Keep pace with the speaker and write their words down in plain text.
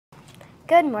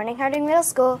Good morning, Harding Middle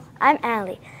School. I'm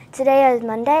Allie. Today is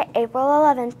Monday, April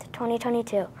 11th,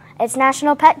 2022. It's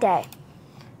National Pet Day.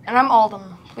 And I'm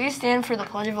Alden. Please stand for the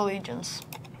Pledge of Allegiance.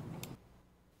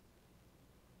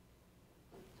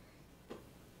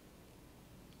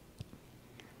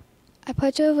 I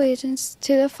pledge allegiance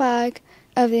to the flag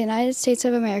of the United States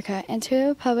of America and to the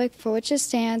republic for which it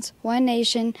stands, one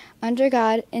nation, under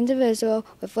God, indivisible,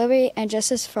 with liberty and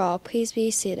justice for all. Please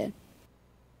be seated.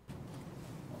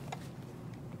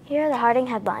 Here are the Harding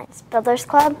headlines: Builders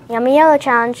Club, Yummy Yellow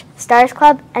Challenge, Stars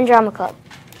Club, and Drama Club.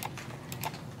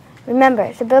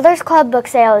 Remember, the Builders Club book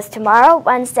sale is tomorrow,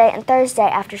 Wednesday, and Thursday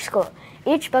after school.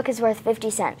 Each book is worth 50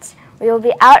 cents. We will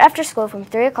be out after school from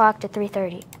 3 o'clock to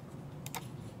 3:30.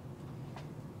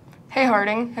 Hey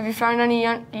Harding, have you found any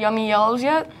yummy yellows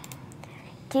yet?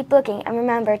 Keep looking and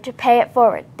remember to pay it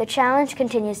forward. The challenge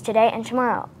continues today and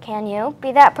tomorrow. Can you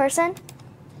be that person?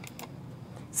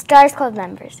 Stars Club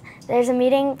members, there's a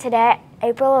meeting today,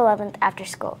 April 11th, after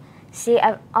school. See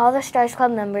all the Stars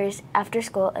Club members after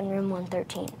school in room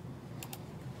 113.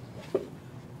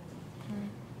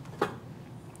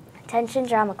 Attention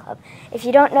Drama Club. If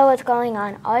you don't know what's going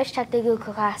on, always check the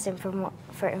Google Classroom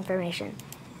for information.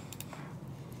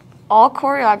 All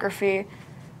choreography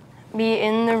be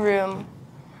in the room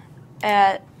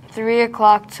at 3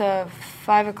 o'clock to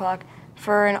 5 o'clock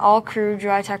for an all-crew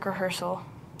dry tech rehearsal.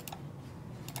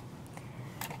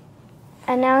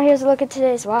 And now here's a look at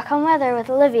today's Walk Home Weather with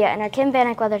Olivia in our Kim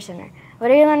Bannock Weather Center.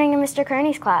 What are you learning in Mr.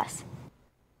 Kearney's class?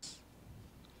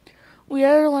 We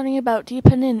are learning about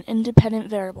dependent and independent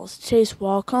variables. Today's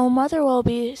walk-home weather will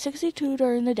be 62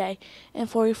 during the day and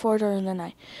 44 during the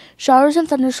night. Showers and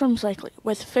thunderstorms likely,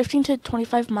 with 15 to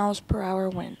 25 miles per hour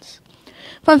winds.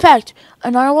 Fun fact,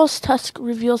 a narwhal's tusk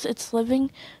reveals its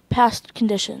living past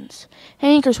conditions.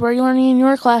 Hey Anchors, what are you learning in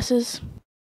your classes?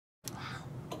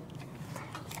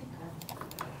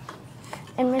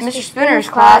 In Mr. Spinner's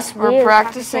class, we're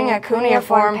practicing a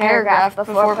cuneiform paragraph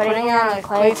before putting it on a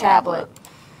clay tablet.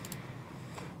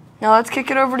 Now let's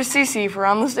kick it over to Cece for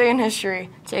On This Day in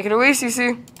History. Take it away,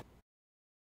 Cece.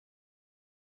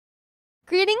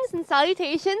 Greetings and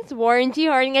salutations, Warren G.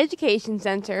 Harding Education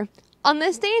Center. On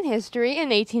this day in history, in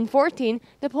 1814,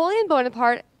 Napoleon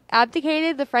Bonaparte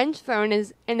abdicated the French throne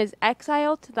and is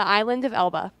exiled to the island of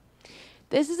Elba.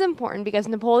 This is important because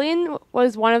Napoleon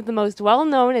was one of the most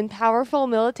well-known and powerful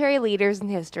military leaders in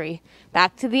history.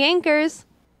 Back to the anchors.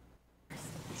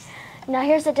 Now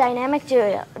here's the dynamic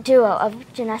duo of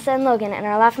Janessa and Logan in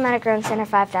our Laugh-O-Matic Grown Center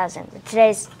 5000 with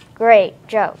today's great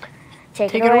joke.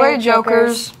 Take it away,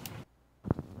 jokers.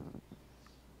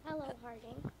 Hello,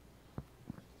 Harding.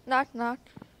 Knock, knock.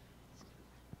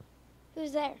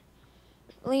 Who's there?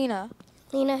 Lena.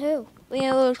 Lena who?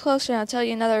 Lena, a little closer and I'll tell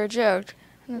you another joke.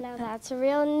 Now that's a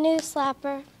real news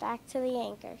slapper. Back to the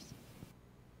anchors.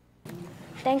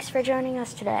 Thanks for joining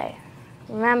us today.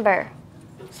 Remember,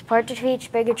 support defeats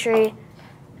bigotry,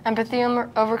 Empathy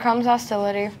overcomes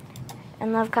hostility,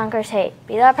 and love conquers hate.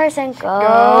 Be that person.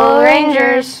 Go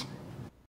Rangers!